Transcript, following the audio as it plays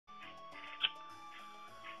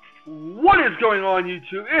What is going on,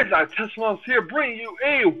 YouTube? It's Tesla here, bringing you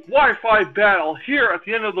a Wi-Fi battle here at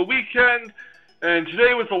the end of the weekend. And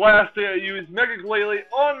today was the last day I used Mega Glalie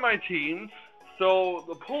on my team. So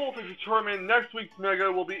the poll to determine next week's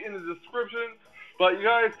Mega will be in the description. But you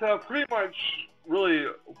guys have pretty much, really,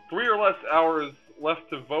 3 or less hours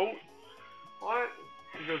left to vote on it.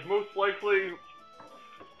 Because most likely,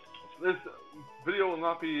 this video will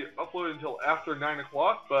not be uploaded until after 9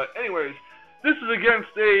 o'clock. But anyways, this is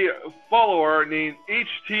against a follower named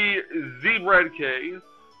HTZBreadK.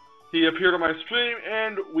 He appeared on my stream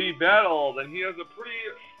and we battled, and he has a pretty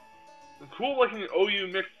cool looking OU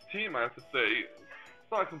mixed team, I have to say.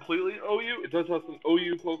 It's not completely OU, it does have some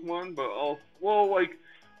OU Pokemon, but like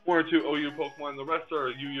 1 or 2 OU Pokemon, the rest are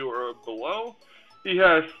UU or below. He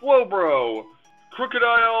has Slowbro,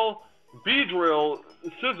 Crocodile, Beedrill,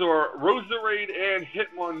 Scizor, Roserade, and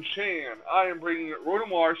Hitmonchan. I am bringing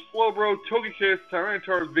Rotom, Slowbro, Togekiss,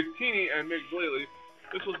 Tyranitar, Victini, and Mega Glalie.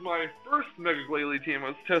 This was my first Mega Glalie team I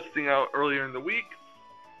was testing out earlier in the week.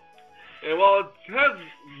 And while it has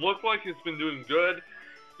looked like it's been doing good,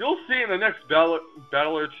 you'll see in the next battle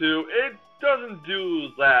or two, it doesn't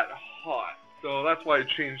do that hot. So that's why I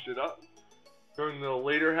changed it up during the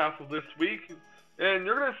later half of this week. And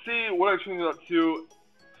you're going to see what I changed it up to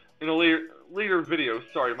in a later video.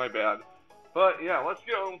 Sorry, my bad. But yeah, let's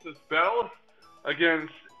get on with this battle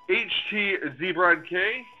against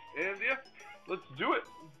HTZBreadK. And yeah, let's do it.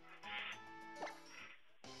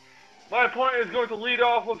 My opponent is going to lead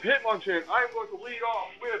off with Hitmonchan. I'm going to lead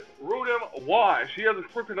off with Rotom Y. She has a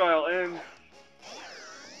Crocodile, and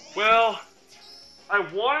well, I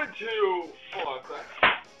wanted to. Hold on a sec.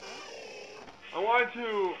 I wanted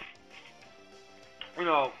to,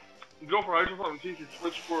 go for Hydro Pump in case he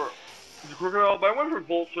switched for the Crocodile, but I went for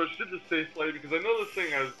Volt Switch, did the safe play because I know this thing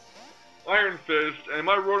has Iron Fist, and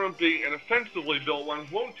my Rotom being an offensively built one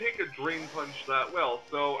won't take a Drain Punch that well.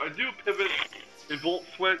 So I do pivot a Volt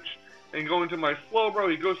Switch and go into my Slowbro.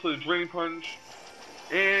 He goes for the Drain Punch,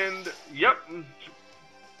 and yep,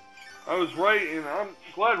 I was right, and I'm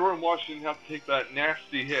glad Rotom didn't have to take that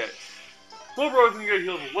nasty hit. Slowbro is going to get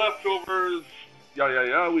healed with leftovers.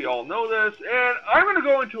 Yeah, we all know this. And I'm going to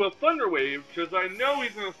go into a Thunder Wave, because I know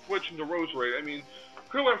he's going to switch into Roserade. I mean,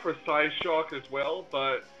 could have went for Size Shock as well,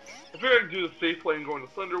 but I figured I could do the safe play and go into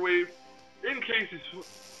Thunder Wave, in case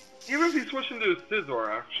even if he switched into Scizor,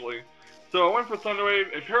 actually. So I went for Thunder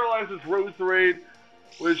Wave. It paralyzes Roserade,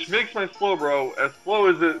 which makes my Slowbro, as slow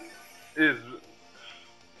as it is,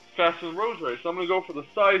 faster than Roserade. So I'm going to go for the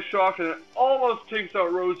Size Shock, and it almost takes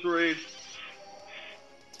out Roserade,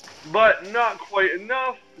 but not quite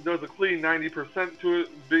enough. There's a clean 90% to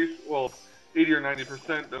it, 80 or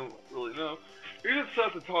 90%, don't really know. He just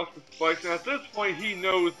has to toss the spikes, and at this point he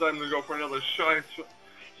knows that I'm going to go for another Size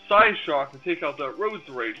Shock to take out that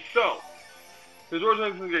Roserade. So, his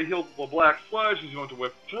Roserade is going to get healed with a Black Sludge, he's going to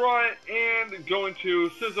withdraw it, and go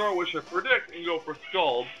into Scizor, which I predict, and go for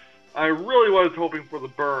Scald. I really was hoping for the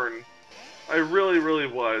burn. I really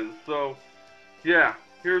was. So, yeah.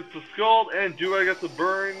 Here's the Scald, and do I get the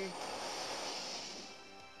burn?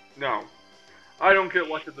 No. I don't get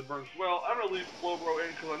luck at the burn as well. I'm going to leave Slowbro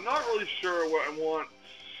in because I'm not really sure what I want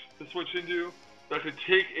to switch into that could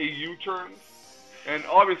take a U-turn. And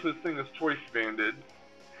obviously this thing is choice banded.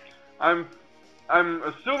 I'm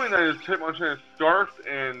assuming that his Hitmonchan is Scarfed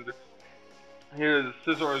and his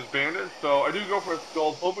Scizor is banded, so I do go for a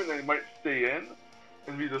Scald, hoping that he might stay in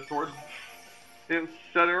and be the Sword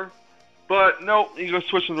setter. But no, he goes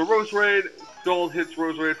switch into Roserade. Scald hits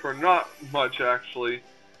Roserade for not much, actually.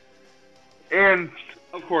 And,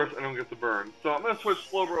 of course, I don't get the burn. So I'm going to switch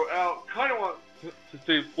Slowbro out. Kind of want to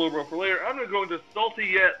save Slowbro for later. I'm going to go into Salty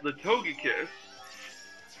Yet, the Togekiss,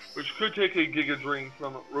 which could take a Giga Drain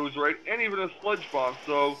from Roserade, and even a Sludge Bomb.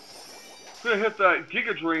 So I'm going to hit that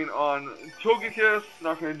Giga Drain on Togekiss.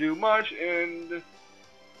 Not going to do much, and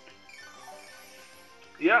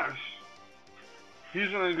yeah. He's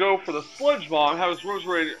going to go for the Sludge Bomb, have his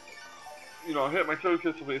Roserade, hit my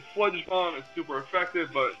Togekiss with a Sludge Bomb. It's super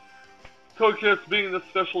effective, but Togekiss, being the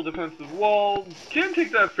special defensive wall, can take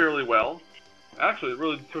that fairly well. Actually, it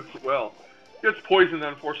really took it well. Gets poisoned,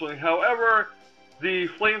 unfortunately. However, the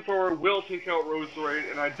Flamethrower will take out Roserade,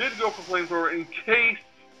 and I did go for Flamethrower in case,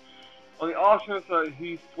 on the off chance that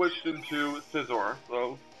he switched into Scizor.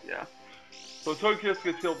 So, yeah. So Togekiss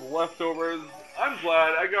gets healed with leftovers. I'm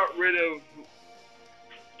glad I got rid of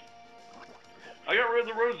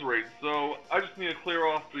the Roserade, so I just need to clear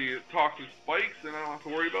off the toxic spikes, and I don't have to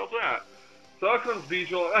worry about that. So out comes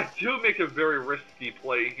Beedrill. I do make a very risky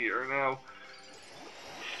play here. Now,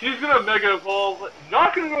 he's going to Mega Evolve,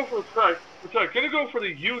 not going to go for Protect, going to go for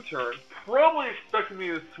the U-turn, probably expected me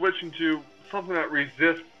to switch into something that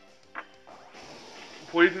resists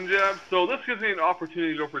poison jab, so this gives me an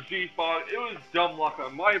opportunity to go for defog. It was dumb luck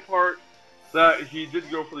on my part that he did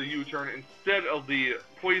go for the U-turn instead of the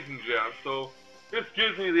poison jab, so this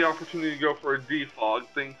gives me the opportunity to go for a defog,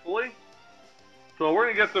 thankfully. So we're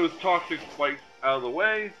going to get those toxic spikes out of the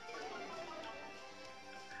way.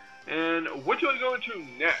 And what do I go into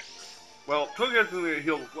next? Well, Togekiss is going to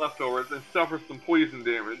heal with leftovers and suffer some poison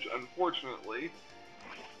damage, unfortunately.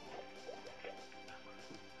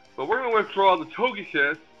 But we're going to withdraw the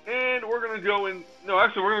Togekiss, and we're going to go in... No,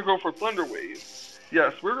 actually, we're going to go for Thunder Wave.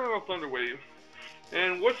 Yes, we're going to go Thunder Wave.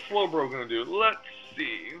 And what's Slowbro going to do? Let's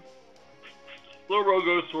see. Slowbro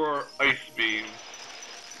goes for Ice Beam.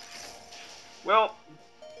 Well,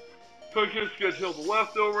 Togekiss gets healed with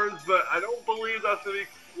leftovers, but I don't believe that's going to be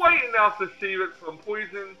quite enough to save it from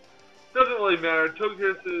poison. Doesn't really matter.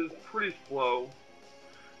 Togekiss is pretty slow,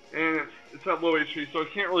 and it's at low HP, so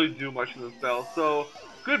it can't really do much in this battle. So,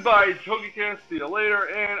 goodbye, Togekiss. See you later,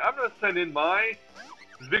 and I'm going to send in my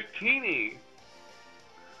Victini.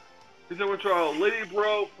 He's going to withdraw Lady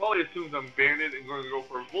Bro, probably assumes I'm banded and going to go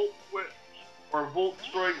for Volt Switch, or Volt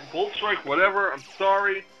Strike, whatever. I'm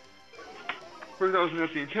sorry. First I was going to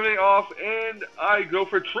get the Intimidate off, and I go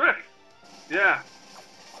for Trick. Yeah.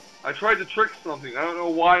 I tried to trick something. I don't know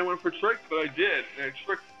why I went for Trick, but I did. And I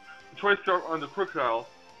tricked the Choice Scarf on the Crocodile.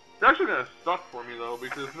 It's actually going to suck for me, though,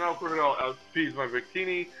 because now Crocodile outspeeds my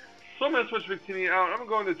Victini. So I'm going to switch Victini out. I'm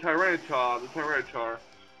going to Tyranitar, the Tyranitar.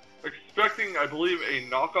 Expecting, I believe, a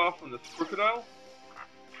knockoff from this Crocodile.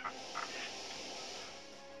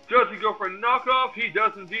 Does he go for a knockoff? He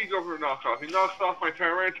does indeed go for a knockoff. He knocks off my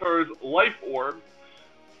Tyranitar's Life Orb.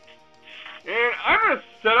 And I'm going to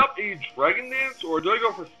set up a Dragon Dance, or do I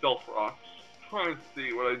go for Stealth Rock? Try and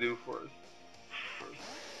see what I do first.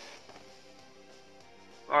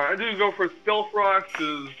 Alright, I do go for Stealth Rock,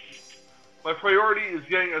 because my priority is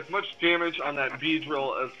getting as much damage on that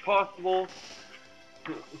Beedrill as possible.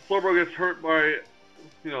 Slowbro gets hurt by,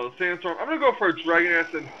 the Sandstorm. I'm going to go for a Dragon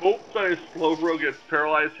Dance and hope that Slowbro gets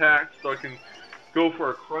Paralyzed Hacked so I can go for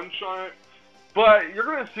a Crunch on it. But you're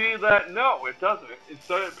going to see that, no, it doesn't.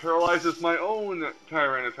 Instead, it paralyzes my own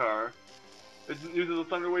Tyranitar. It uses a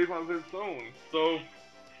Thunder Wave on its own. So,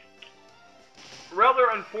 rather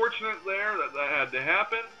unfortunate there that had to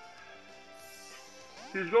happen.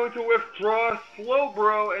 He's going to withdraw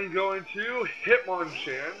Slowbro and go into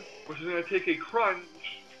Hitmonchan, which is going to take a Crunch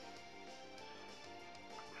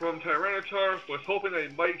from Tyranitar. Was hoping they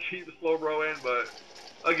might keep Slowbro in, but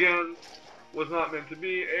again, was not meant to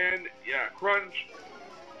be. And yeah, Crunch.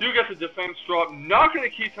 Do get the defense drop. Not going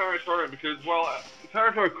to keep Tyranitar in because, well,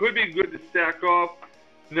 Tyranitar could be good to stack off.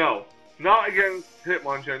 No, not against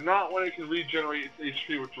Hitmonchan. Not when it can regenerate its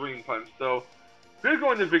HP with Drain Punch. So, they're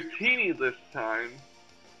going to Victini this time.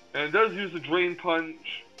 And it does use the Drain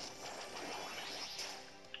Punch.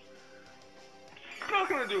 Not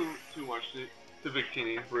going to do too much to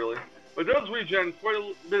Victini, really. But it does regen quite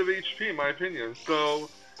a bit of HP, in my opinion. So,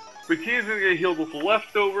 Victini's going to get healed with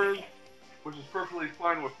leftovers, which is perfectly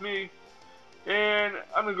fine with me. And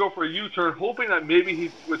I'm going to go for a U-turn, hoping that maybe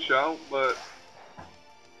he'd switch out, but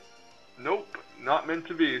nope, not meant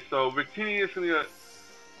to be. So Victini is going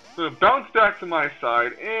to bounce back to my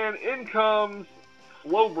side, and in comes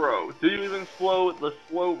Slowbro. Do you even slow the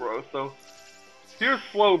Slowbro? So here's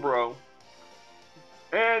Slowbro.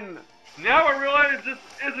 And now I realize this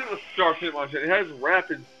isn't a Sharp Hitmonchan. It has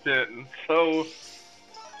Rapid Spin, so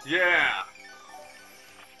yeah.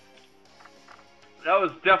 That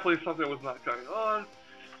was definitely something that was not coming on.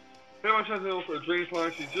 Hitmonchan's going for a Drain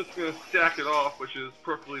Punch. He's just going to stack it off, which is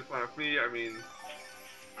perfectly fine with me. I mean,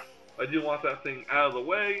 I do want that thing out of the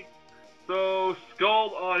way. So,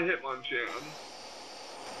 Scald on Hitmonchan.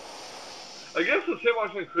 I guess this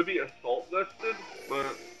Hitmonchan could be Assault Vested, but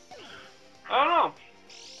I don't know.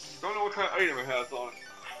 Don't know what kind of item it has on it.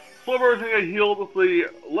 Slowbro is going to get healed with the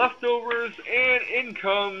leftovers, and in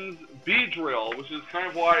comes Beedrill, which is kind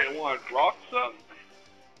of why I want Rocks up.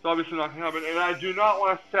 It's obviously not going to happen, and I do not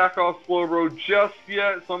want to sack off Slowbro just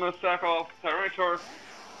yet, so I'm going to sack off Tyranitar,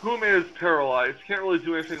 whom is paralyzed. Can't really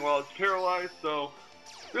do anything while it's paralyzed, so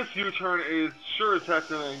this U-turn is sure as heck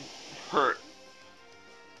going to hurt.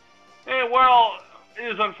 And while it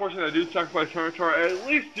is unfortunate I do sacrifice Tyranitar, I at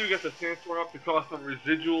least do get the Sandstorm up to cause some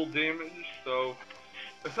residual damage, so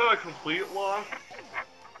it's not a complete loss.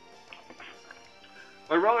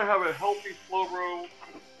 I'd rather have a healthy Slowbro,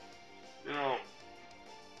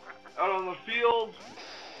 out on the field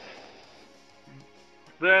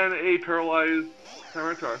than a paralyzed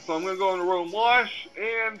Tyranitar. So I'm going to go into Roam Wash,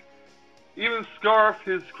 and Even Scarf,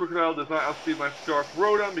 his Crocodile does not outspeed my Scarf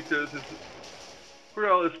Rotom because his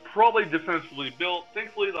Crocodile is probably defensively built.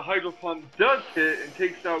 Thankfully, the Hydro Pump does hit and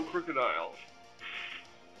takes out Crocodile.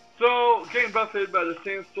 So, getting buffeted by the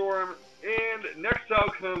Sandstorm, and next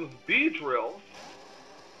out comes Beedrill.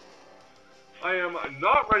 I am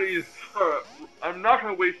not ready to I'm not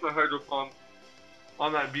going to waste my Hydro Pump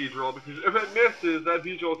on that Beedrill, because if it misses, that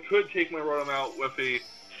Beedrill could take my Rotom out with a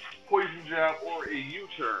Poison Jab or a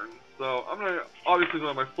U-turn. So I'm going to obviously go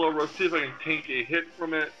on my Slowbro, see if I can tank a hit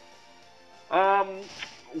from it.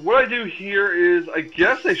 What I do here is, I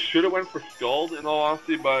guess I should have went for Scald in all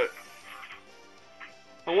honesty, but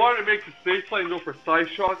I wanted to make the safe play and go for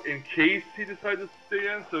Psyshock in case he decides to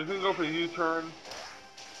stay in, so he's going to go for the U-turn.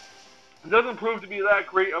 It doesn't prove to be that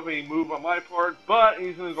great of a move on my part, but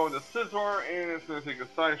he's going to go into Scizor, and it's going to take a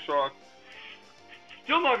Psyshock.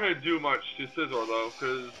 Still not going to do much to Scizor, though,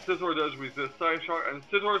 because Scizor does resist Psyshock, and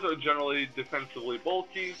Scizors are generally defensively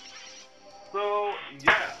bulky. So,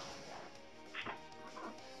 yeah.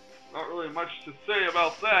 Not really much to say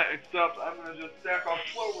about that, except I'm going to just stack off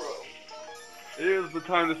Slowbro. It is the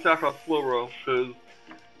time to stack off Slowbro, because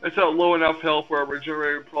it's at low enough health where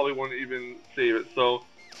Regenerator probably won't even save it, so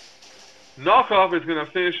Knockoff is going to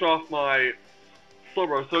finish off my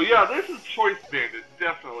Slowbro. So yeah, this is Choice Bandit,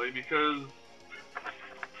 definitely, because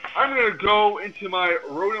I'm going to go into my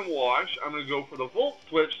Rotom Wash. I'm going to go for the Volt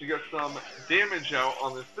Switch to get some damage out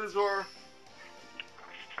on the Scizor.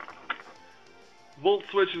 Volt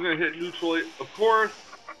Switch is going to hit neutrally, of course.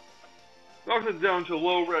 Knocks it down to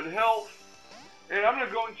low red health. And I'm going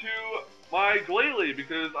to go into my Glalie,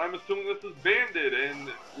 because I'm assuming this is Bandit and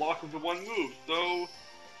lock into one move. So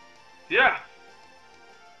yeah.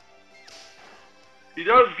 He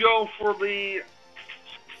does go for the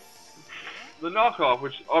knockoff,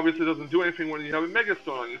 which obviously doesn't do anything when you have a Mega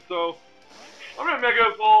Stone on you. So I'm going to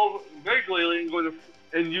Mega Evolve Mega Glalie and go to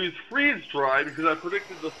use Freeze Dry because I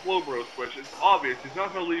predicted the Slowbro switch. It's obvious. He's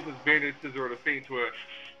not going to leave his Bandit Scizor to faint to a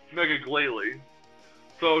Mega Glalie.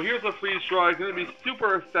 So here's a Freeze Dry. It's going to be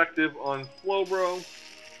super effective on Slowbro.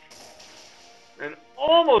 And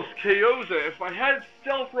almost KOs it. If I had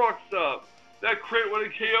Stealth Rocks up, that crit would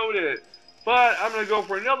have KO'd it. But I'm going to go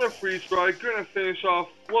for another Freeze Strike. Going to finish off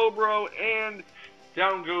Slowbro, and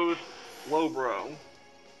down goes Slowbro.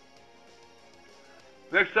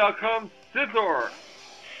 Next out comes Scizor.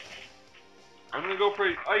 I'm going to go for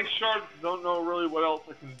an Ice Shard. Don't know really what else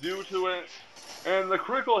I can do to it. And the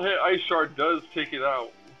critical hit Ice Shard does take it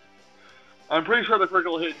out. I'm pretty sure the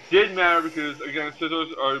critical hit did matter because, again,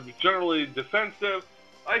 Scizors are generally defensive.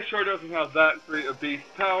 Ice Shard doesn't have that great a base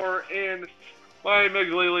power, and my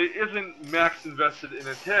Mega Glalie isn't max invested in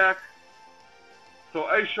attack. So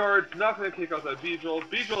Ice Shard's not going to take out that Beedrill.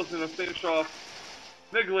 Beedrill is going to finish off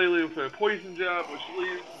Mega Glalie with a Poison Jab, which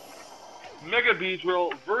leaves Mega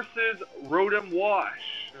Beedrill versus Rotom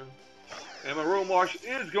Wash. And my Rotom Wash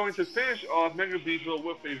is going to finish off Mega Beedrill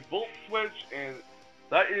with a Volt Switch, and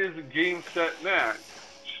that is a game, set, match.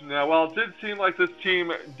 Now, while it did seem like this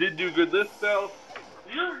team did do good this battle,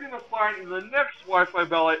 you're going to find in the next Wi-Fi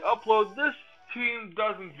battle I upload, this team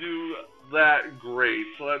doesn't do that great.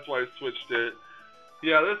 So that's why I switched it.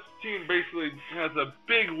 Yeah, this team basically has a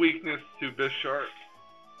big weakness to Bisharp.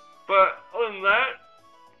 But other than that,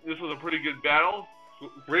 this was a pretty good battle.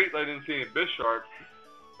 Great that I didn't see any Bisharp.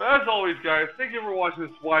 But as always, guys, thank you for watching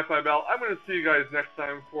this Wi-Fi battle. I'm going to see you guys next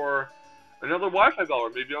time for another Wi-Fi battle, or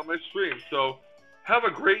maybe on my stream. So, have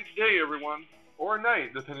a great day, everyone, or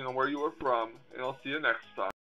night, depending on where you are from, and I'll see you next time.